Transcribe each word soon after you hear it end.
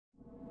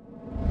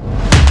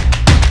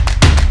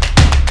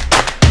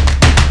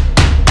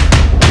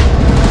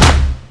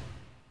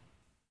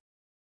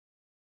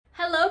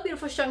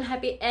beautiful, strong,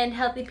 happy and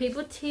healthy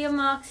people. Tia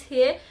Marks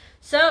here.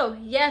 So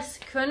yes,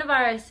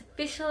 coronavirus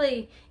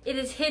officially it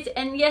is hit,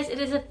 and yes, it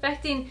is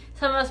affecting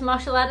some of us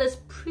martial artists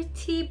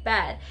pretty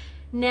bad.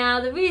 Now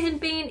the reason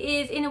being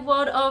is, in a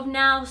world of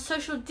now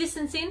social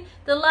distancing,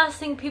 the last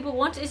thing people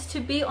want is to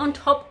be on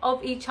top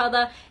of each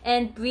other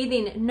and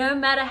breathing. No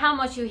matter how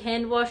much you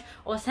hand wash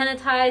or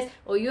sanitize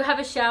or you have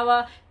a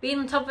shower, being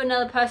on top of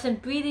another person,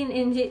 breathing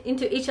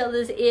into each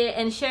other's ear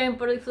and sharing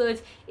bodily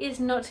fluids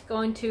is not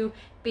going to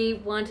be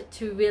one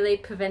to really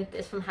prevent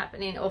this from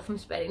happening or from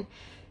spreading.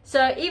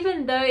 So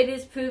even though it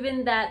is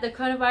proven that the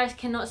coronavirus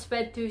cannot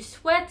spread through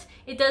sweat,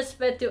 it does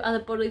spread through other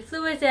bodily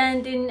fluids,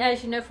 and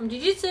as you know from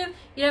Jiu Jitsu,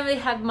 you don't really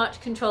have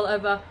much control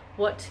over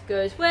what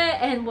goes where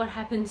and what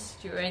happens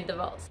during the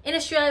rolls. In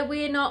Australia,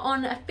 we are not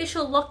on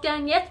official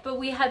lockdown yet, but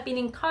we have been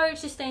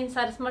encouraged to stay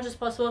inside as much as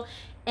possible,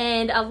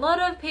 and a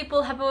lot of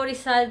people have already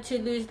started to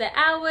lose their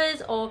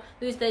hours or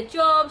lose their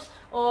jobs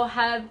or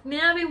have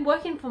now been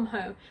working from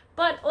home.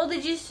 But all the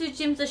jiu-jitsu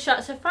gyms are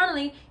shut, so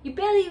finally you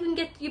barely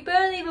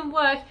even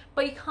work,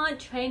 but you can't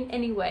train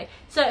anyway.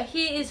 So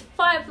here is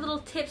 5 little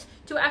tips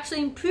to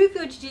actually improve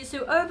your jiu-jitsu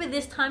over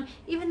this time,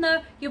 even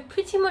though you're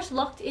pretty much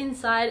locked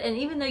inside and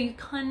even though you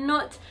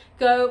cannot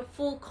go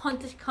full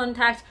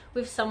contact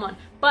with someone.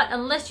 But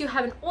unless you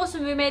have an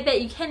awesome roommate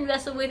that you can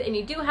wrestle with and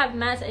you do have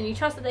mats and you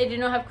trust that they do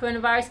not have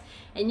coronavirus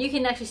and you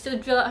can actually still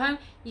drill at home,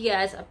 you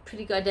guys are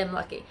pretty goddamn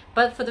lucky.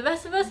 But for the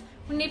rest of us,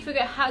 we need to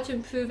figure out how to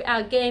improve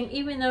our game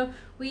even though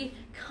we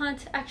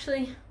can't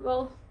actually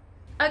roll.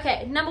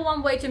 Okay, number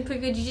 1 way to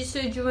improve your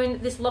jiu-jitsu during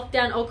this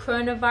lockdown or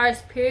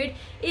coronavirus period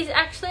is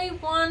actually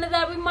one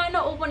that we might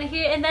not all want to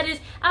hear, and that is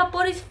our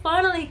bodies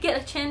finally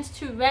get a chance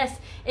to rest.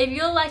 If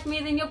you're like me,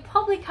 then you're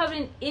probably covered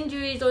in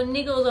injuries or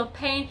niggles or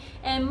pain,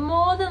 and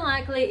more than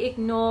likely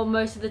ignore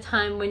most of the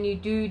time when you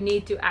do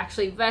need to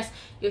actually rest.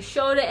 Your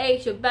shoulder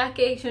aches, your back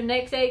aches, your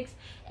neck aches,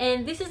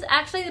 and this is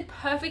actually the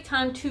perfect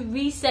time to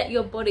reset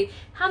your body.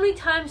 How many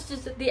times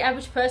does the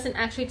average person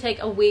actually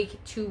take a week,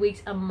 2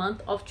 weeks, a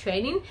month of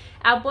training?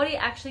 Our body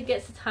actually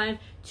gets the time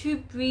to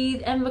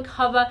breathe and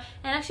recover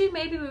and actually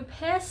maybe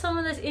repair some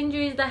of those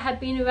injuries that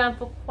have been around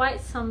for quite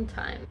some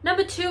time.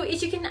 Number 2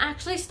 is you can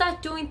actually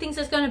start doing things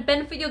that's going to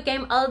benefit your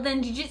game other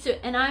than jiu-jitsu,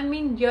 and I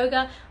mean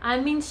yoga, I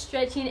mean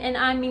stretching, and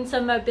I mean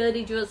some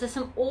mobility drills. There's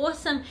some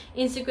awesome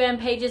Instagram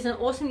pages and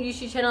awesome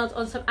YouTube channels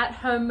on some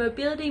at-home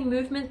mobility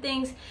movement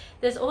things.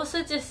 There's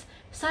also just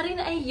starting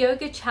a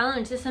yoga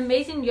challenge. There's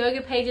amazing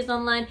yoga pages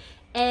online,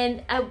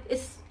 and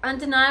it's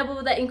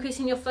undeniable that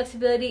increasing your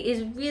flexibility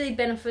is really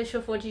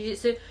beneficial for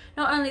jiu-jitsu.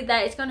 Not only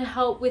that, it's going to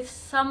help with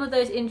some of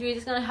those injuries,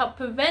 it's going to help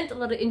prevent a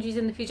lot of injuries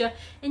in the future,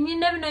 and you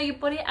never know, your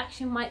body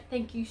actually might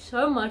thank you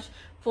so much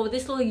for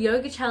this little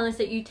yoga challenge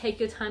that you take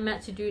your time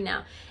out to do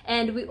now.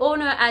 And we all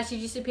know as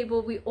jiu-jitsu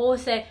people, we all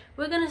say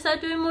we're going to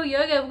start doing more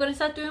yoga, we're going to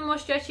start doing more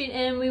stretching,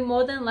 and we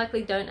more than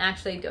likely don't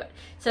actually do it.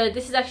 So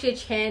this is actually a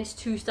chance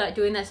to start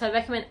doing that. So I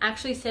recommend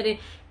actually setting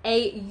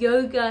a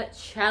yoga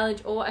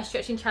challenge or a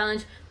stretching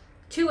challenge.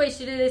 2 ways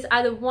to do this: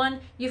 either 1,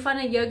 you find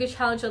a yoga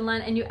challenge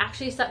online and you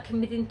actually start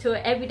committing to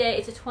it every day.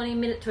 It's a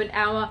 20-minute to an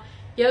hour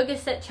yoga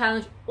set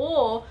challenge,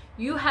 or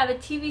you have a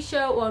TV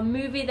show or a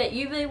movie that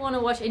you really want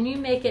to watch and you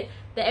make it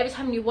that every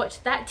time you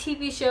watch that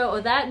TV show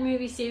or that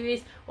movie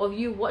series, or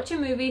you watch a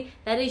movie,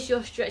 that is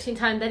your stretching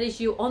time. That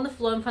is you on the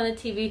floor in front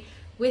of the TV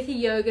with a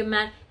yoga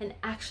mat and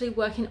actually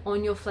working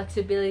on your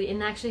flexibility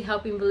and actually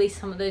helping release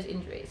some of those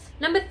injuries.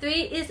 Number 3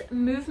 is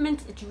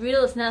movement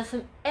drills. Now,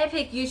 some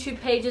epic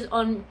YouTube pages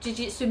on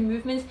jiu-jitsu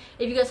movements.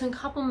 If you got some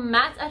couple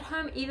mats at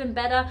home, even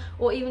better,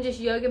 or even just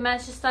yoga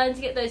mats, just starting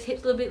to get those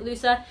hips a little bit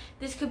looser.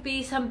 This could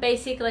be some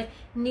basic like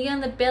knee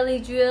on the belly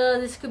drill,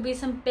 this could be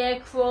some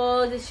bear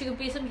crawls, this could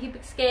be some hip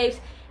escapes.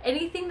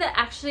 Anything that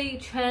actually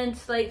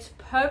translates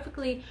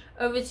perfectly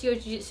over to your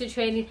jiu-jitsu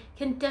training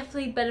can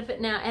definitely benefit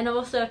now. And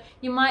also,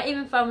 you might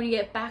even find when you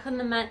get back on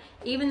the mat,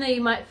 even though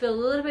you might feel a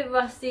little bit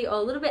rusty or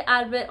a little bit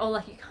out of it, or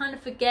like you kind of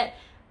forget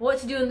what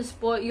to do in the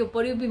sport, your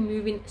body will be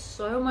moving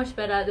so much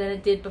better than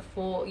it did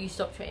before you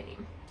stopped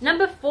training.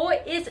 Number 4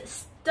 is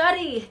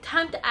study.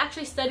 Time to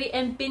actually study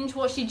and binge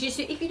watch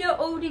jiu-jitsu if you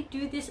don't already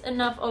do this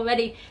enough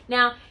already.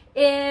 Now,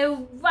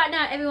 right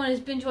now everyone is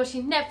binge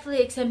watching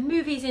Netflix and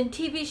movies and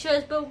TV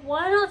shows, but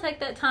why not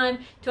take that time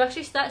to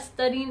actually start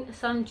studying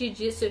some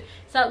jiu-jitsu?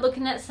 Start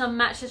looking at some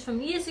matches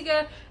from years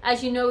ago.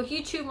 As you know, with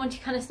YouTube, once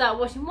you kind of start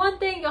watching one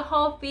thing, your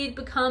whole feed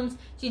becomes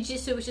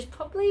jiu-jitsu, which is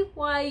probably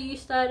why you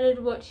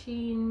started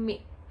watching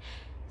me.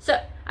 So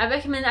I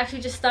recommend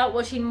actually just start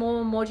watching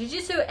more and more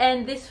jiu-jitsu,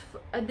 and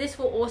this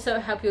will also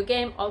help your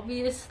game.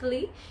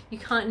 Obviously, you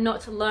can't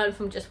not learn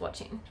from just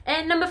watching.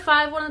 And number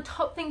 5, one of the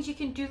top things you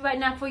can do right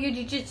now for your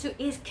jiu-jitsu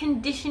is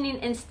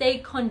conditioning and stay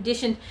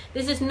conditioned.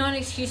 This is not an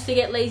excuse to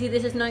get lazy.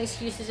 This is not an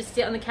excuse to just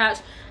sit on the couch.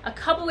 A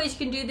couple ways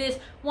you can do this.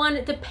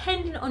 1,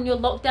 depending on your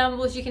lockdown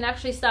rules, you can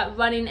actually start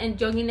running and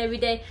jogging every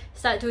day.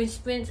 Start doing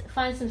sprints.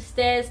 Find some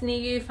stairs near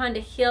you. Find a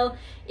hill.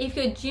 If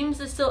your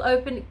gyms are still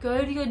open,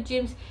 go to your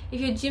gyms.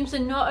 If your gyms are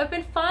not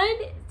open, find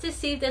to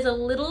see if there's a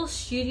little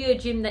studio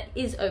gym that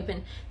is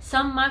open.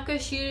 Some micro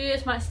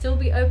studios might still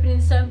be open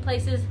in certain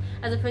places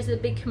as opposed to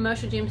the big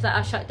commercial gyms that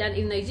are shut down,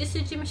 even though Jiu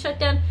Jitsu gym is shut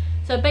down.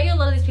 So I bet you a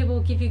lot of these people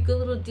will give you good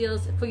little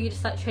deals for you to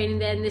start training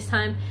there in this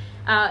time.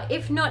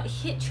 If not,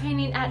 hit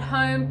training at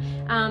home,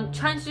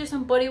 trying to do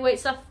some body weight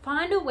stuff.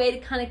 Find a way to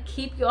kind of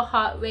keep your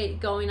heart rate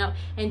going up,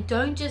 and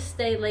don't just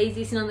stay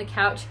lazy sitting on the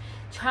couch.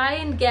 Try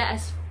and get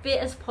as fit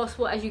as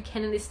possible as you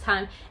can in this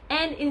time.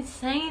 And in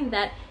saying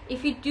that,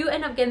 if you do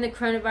end up getting the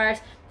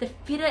coronavirus, the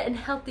fitter and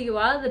healthier you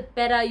are, the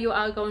better you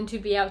are going to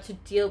be able to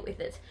deal with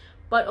it.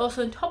 But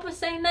also on top of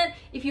saying that,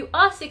 if you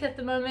are sick at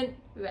the moment,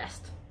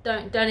 rest.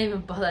 Don't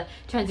even bother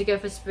trying to go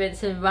for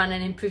sprints and run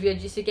and improve your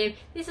jiu-jitsu game.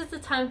 This is the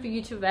time for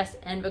you to rest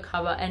and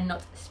recover and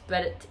not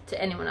spread it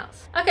to anyone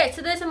else. Okay,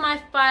 so those are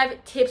my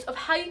 5 tips of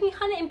how you can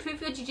kind of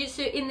improve your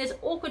jiu-jitsu in this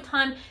awkward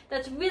time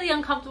that's really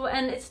uncomfortable,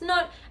 and it's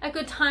not a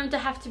good time to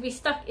have to be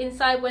stuck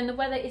inside when the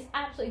weather is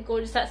absolutely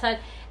gorgeous outside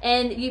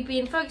and you've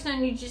been focusing on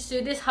your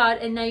jiu-jitsu this hard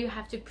and now you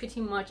have to pretty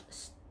much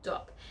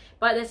stop.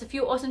 But there's a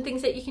few awesome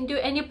things that you can do,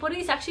 and your body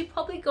is actually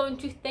probably going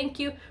to thank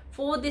you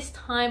for this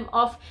time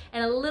off,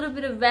 and a little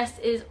bit of rest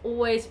is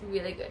always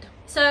really good.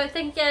 So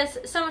thank you guys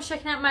so much for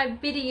checking out my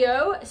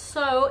video.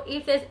 So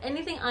if there's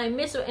anything I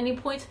missed or any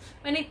points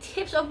or any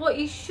tips of what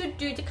you should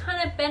do to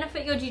kind of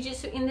benefit your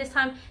jiu-jitsu in this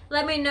time,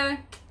 let me know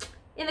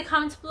in the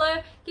comments below.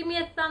 Give me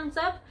a thumbs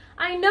up.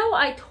 I know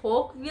I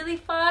talk really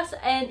fast,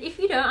 and if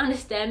you don't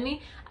understand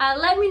me,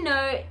 let me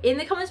know in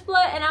the comments below,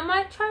 and I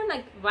might try and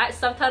like write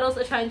subtitles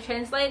or try and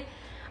translate.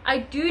 I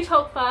do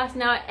talk fast.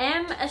 Now, I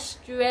am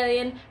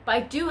Australian, but I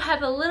do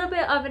have a little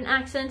bit of an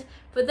accent.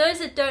 For those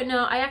that don't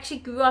know, I actually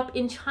grew up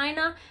in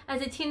China as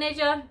a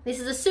teenager. This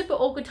is a super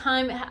awkward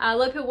time. A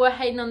lot of people were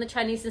hating on the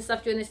Chinese and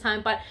stuff during this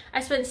time, but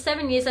I spent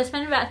 7 years. I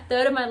spent about a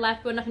third of my life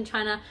growing up in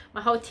China.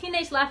 My whole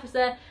teenage life was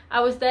there. I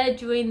was there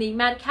during the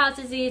mad cow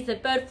disease, the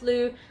bird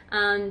flu,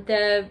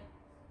 the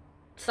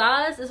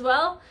SARS as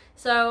well.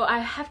 So I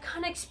have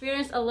kind of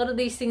experienced a lot of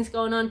these things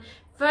going on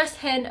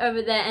firsthand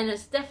over there, and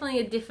it's definitely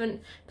a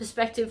different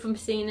perspective from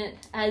seeing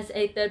it as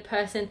a third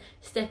person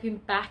stepping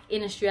back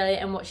in Australia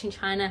and watching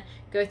China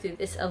go through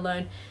this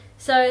alone.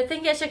 So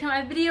thank you guys for checking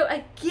out my video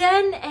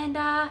again, and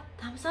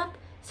thumbs up,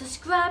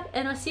 subscribe,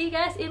 and I'll see you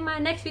guys in my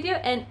next video,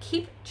 and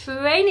keep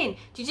training.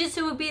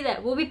 Jiu-Jitsu will be there.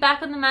 We'll be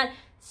back on the mat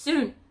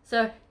soon,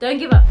 so don't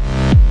give up.